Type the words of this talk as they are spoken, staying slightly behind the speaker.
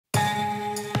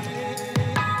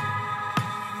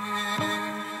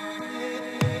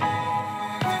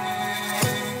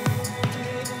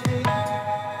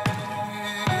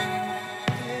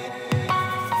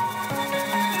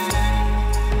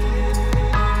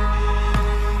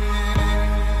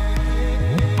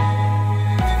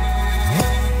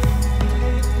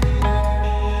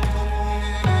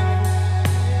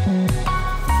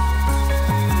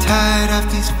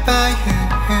these fires,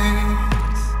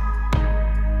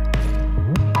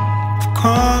 I've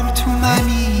come to my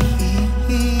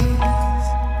knees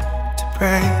to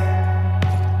pray.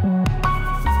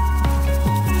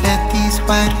 Let these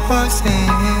white horses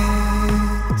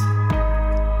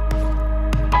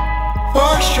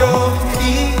wash over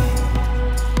me.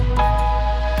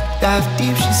 Dive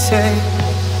deep, she said.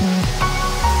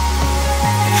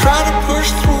 Try to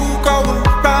push through, go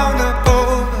around or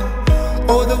over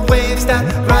all the waves that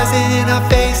rising in our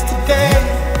face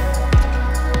today.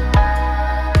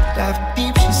 Dive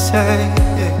deep, she said.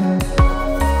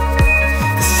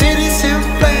 The city's in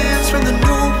flames from the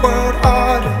new world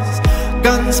orders.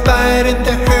 Guns fired in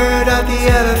the herd of the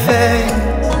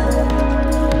elephants.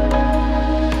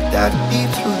 Dive deep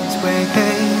through these waves,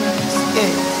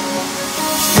 yeah.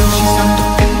 Still she's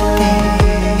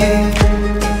undefeated.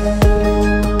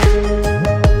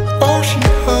 All she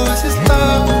knows is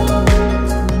love.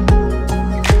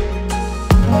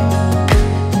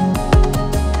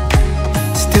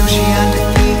 Still she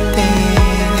undefeated.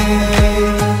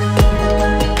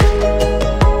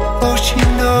 All she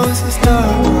knows is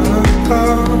love.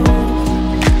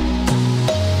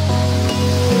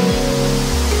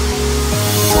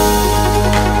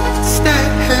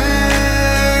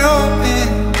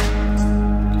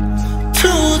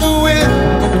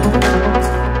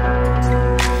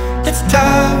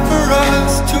 Time for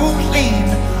us to lean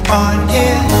on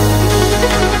it.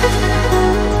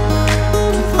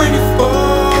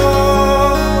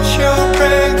 24 she'll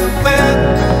bring the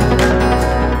wind.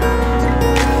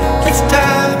 It's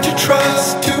time to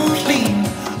trust, to lean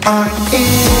on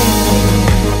it.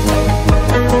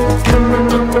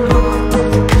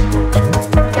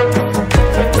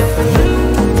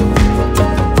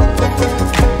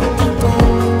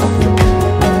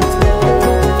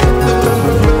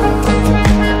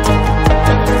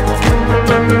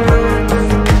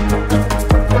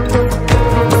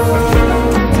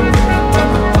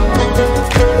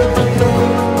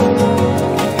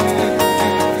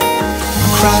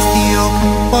 Across the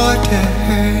open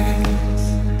waters,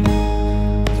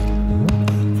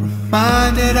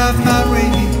 reminded of my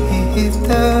rhythm,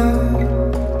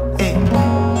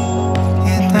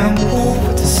 and I'm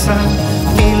over the sun,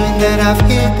 feeling that I've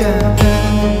hidden,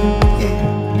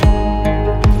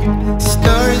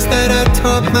 stories that I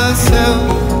taught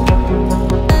myself,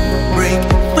 break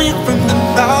free from the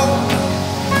law.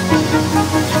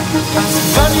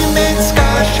 Funny made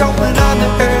sky showing on the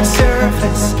earth's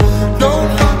surface. No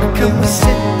longer can we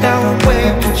sit down and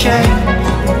wait for change.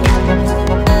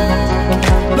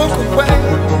 Look away.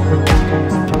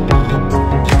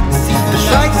 See the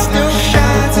light still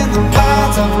shines in the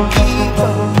minds of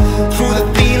people. Through the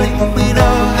feeling we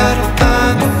know how to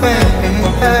find a way.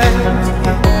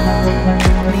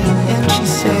 And she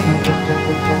said,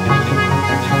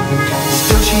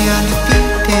 still she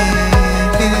undefeated.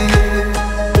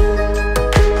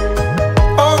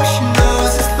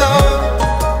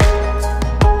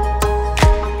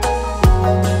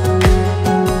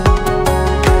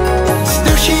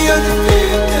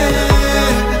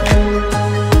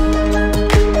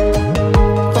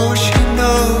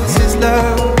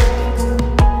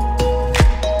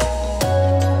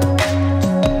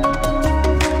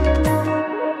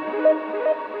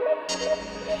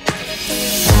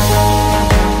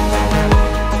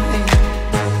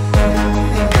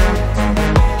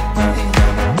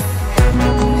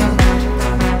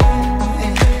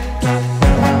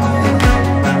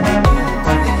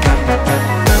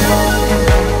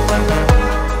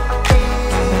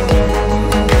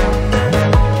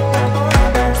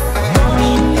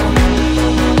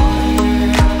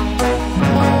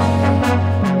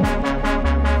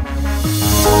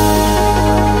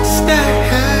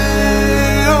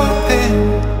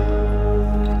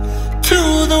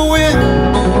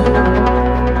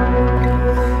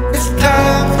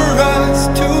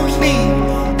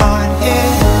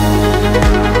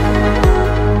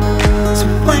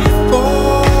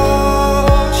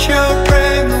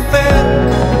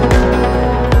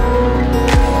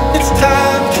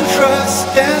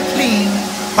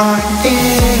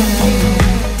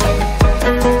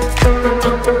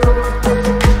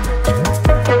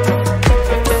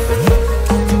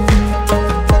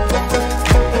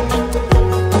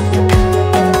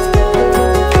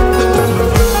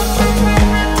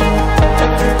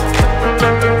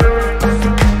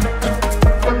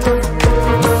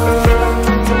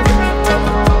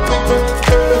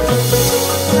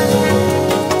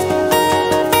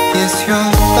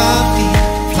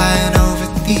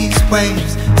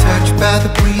 waves, touched by the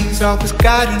breeze, always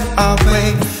guiding our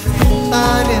way.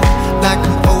 Gliding like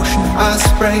an ocean I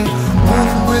spray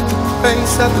Moving with the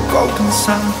grace of the golden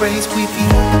sun rays, we be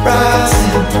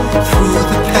rising through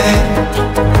the pain.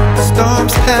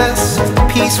 Storms pass,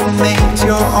 peace remains,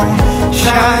 your own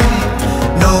shining,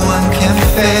 no one can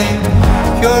fade.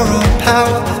 Your own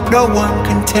power, no one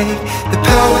can take. The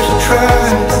power to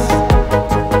trust,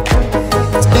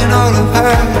 it's in all of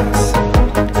us.